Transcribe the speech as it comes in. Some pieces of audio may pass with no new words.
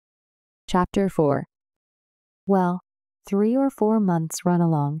Chapter 4. Well, 3 or 4 months run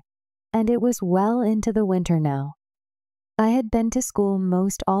along, and it was well into the winter now. I had been to school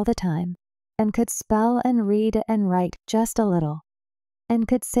most all the time, and could spell and read and write just a little, and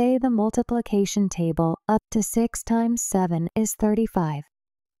could say the multiplication table up to 6 times 7 is 35,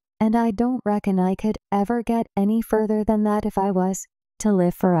 and I don't reckon I could ever get any further than that if I was to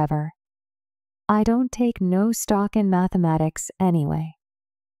live forever. I don't take no stock in mathematics anyway.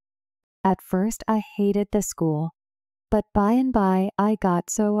 At first I hated the school, but by and by I got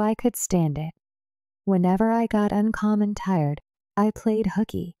so I could stand it. Whenever I got uncommon tired, I played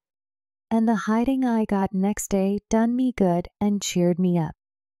hooky, and the hiding I got next day done me good and cheered me up.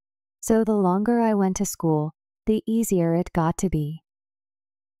 So the longer I went to school, the easier it got to be.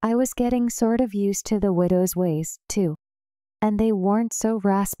 I was getting sort of used to the widow's ways, too, and they weren't so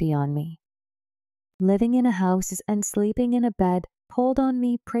raspy on me. Living in a house and sleeping in a bed pulled on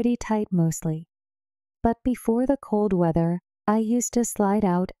me pretty tight mostly, but before the cold weather, I used to slide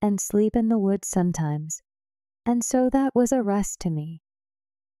out and sleep in the woods sometimes, and so that was a rest to me.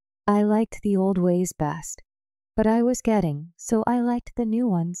 I liked the old ways best, but I was getting so I liked the new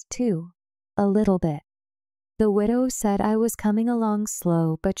ones too, a little bit. The widow said I was coming along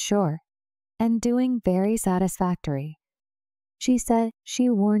slow but sure, and doing very satisfactory. She said she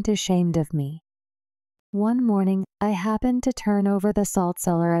weren't ashamed of me. One morning I happened to turn over the salt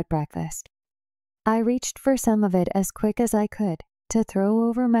cellar at breakfast. I reached for some of it as quick as I could to throw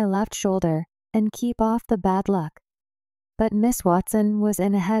over my left shoulder and keep off the bad luck, but Miss Watson was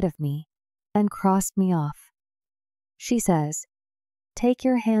in ahead of me and crossed me off. She says, "Take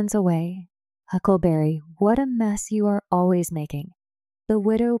your hands away. Huckleberry, what a mess you are always making." The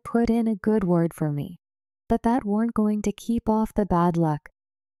widow put in a good word for me, but that weren't going to keep off the bad luck.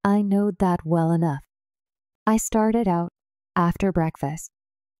 I knowed that well enough. I started out, after breakfast,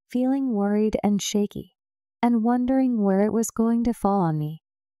 feeling worried and shaky, and wondering where it was going to fall on me,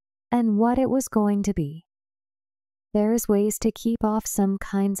 and what it was going to be. There's ways to keep off some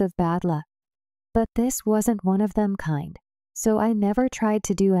kinds of bad luck, but this wasn't one of them kind, so I never tried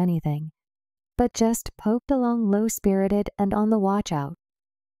to do anything, but just poked along low-spirited and on the watch out.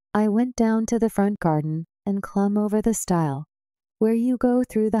 I went down to the front garden and clumb over the stile, where you go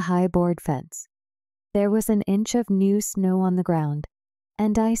through the high board fence. There was an inch of new snow on the ground,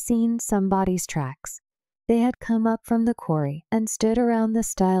 and I seen somebody's tracks. They had come up from the quarry and stood around the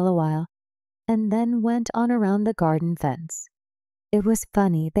stile a while, and then went on around the garden fence. It was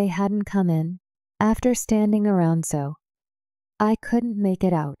funny they hadn't come in, after standing around so. I couldn't make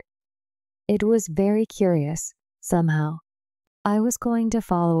it out. It was very curious, somehow. I was going to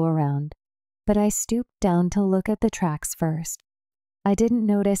follow around, but I stooped down to look at the tracks first. I didn't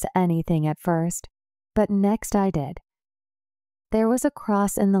notice anything at first, but next I did. There was a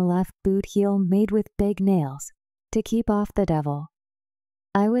cross in the left boot heel made with big nails to keep off the devil.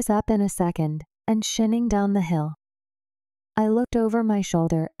 I was up in a second and shinning down the hill. I looked over my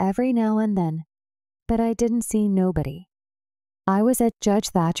shoulder every now and then, but I didn't see nobody. I was at Judge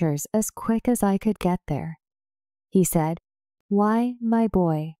Thatcher's as quick as I could get there. He said, "Why, my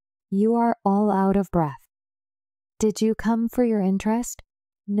boy, you are all out of breath. Did you come for your interest?"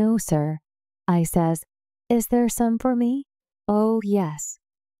 "No, sir." I says, "Is there some for me?" "Oh, yes.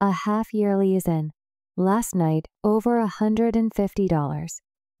 A half-yearly is in. Last night, over $150.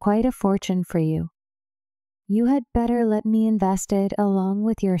 Quite a fortune for you. You had better let me invest it along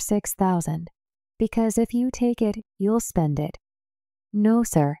with your 6,000, because if you take it, you'll spend it." "No,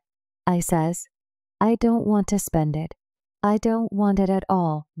 sir," I says. "I don't want to spend it. I don't want it at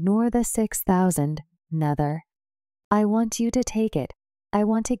all, nor the 6,000, nuther. I want you to take it. I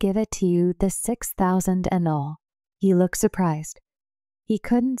want to give it to you, the 6,000 and all." He looked surprised. He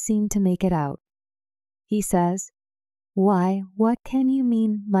couldn't seem to make it out. He says, "Why, what can you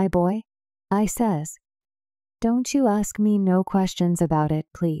mean, my boy?" I says, "Don't you ask me no questions about it,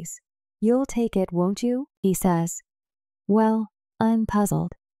 please. You'll take it, won't you?" He says, "Well, I'm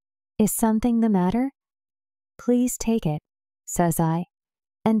puzzled. Is something the matter?" "Please take it," says I,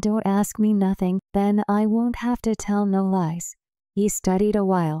 "and don't ask me nothing, then I won't have to tell no lies." He studied a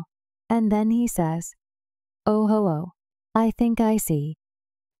while, and then he says, "Oh ho oh, I think I see.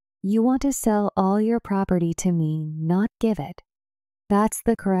 You want to sell all your property to me, not give it. That's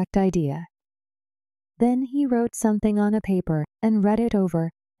the correct idea." Then he wrote something on a paper and read it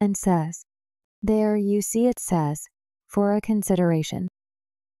over and says, "There, you see it says, 'for a consideration.'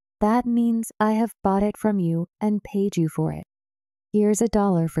 That means I have bought it from you and paid you for it. Here's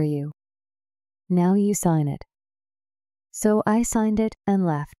 $1 for you. Now you sign it." So I signed it and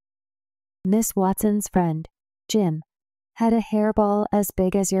left. Miss Watson's friend, Jim, had a hairball as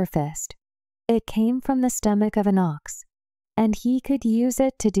big as your fist. It came from the stomach of an ox, and he could use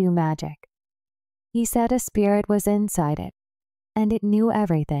it to do magic. He said a spirit was inside it, and it knew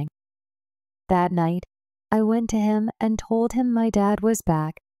everything. That night, I went to him and told him my dad was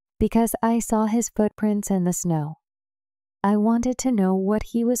back because I saw his footprints in the snow. I wanted to know what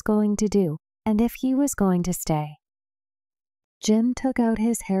he was going to do and if he was going to stay. Jim took out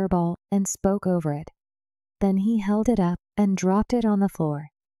his hairball and spoke over it. Then he held it up and dropped it on the floor.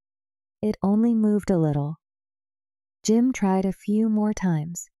 It only moved a little. Jim tried a few more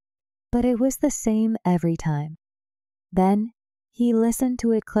times, but it was the same every time. Then he listened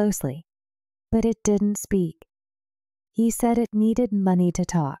to it closely, but it didn't speak. He said it needed money to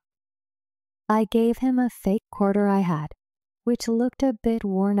talk. I gave him a fake quarter I had, which looked a bit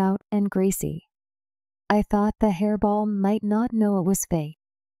worn out and greasy. I thought the hairball might not know it was fake.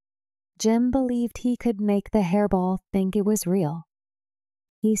 Jim believed he could make the hairball think it was real.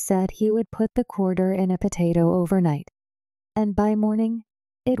 He said he would put the quarter in a potato overnight, and by morning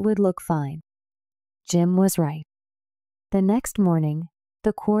it would look fine. Jim was right. The next morning,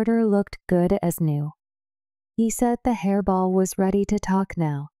 the quarter looked good as new. He said the hairball was ready to talk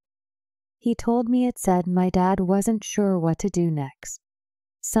now. He told me it said my dad wasn't sure what to do next.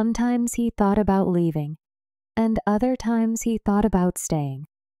 Sometimes he thought about leaving, and other times he thought about staying.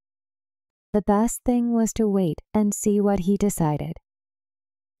 The best thing was to wait and see what he decided.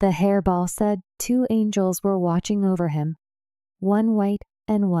 The hairball said 2 angels were watching over him, one white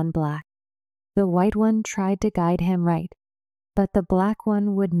and one black. The white one tried to guide him right, but the black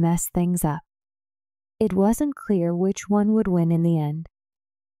one would mess things up. It wasn't clear which one would win in the end.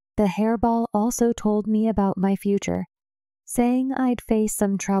 The hairball also told me about my future, saying I'd face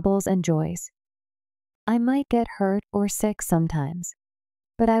some troubles and joys. I might get hurt or sick sometimes,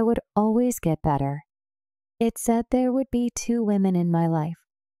 but I would always get better. It said there would be 2 women in my life,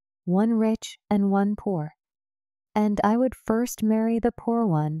 one rich and one poor, and I would first marry the poor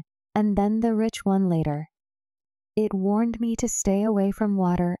one and then the rich one later. It warned me to stay away from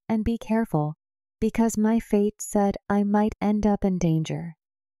water and be careful because my fate said I might end up in danger.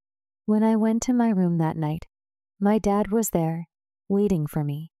 When I went to my room that night, my dad was there, waiting for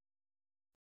me.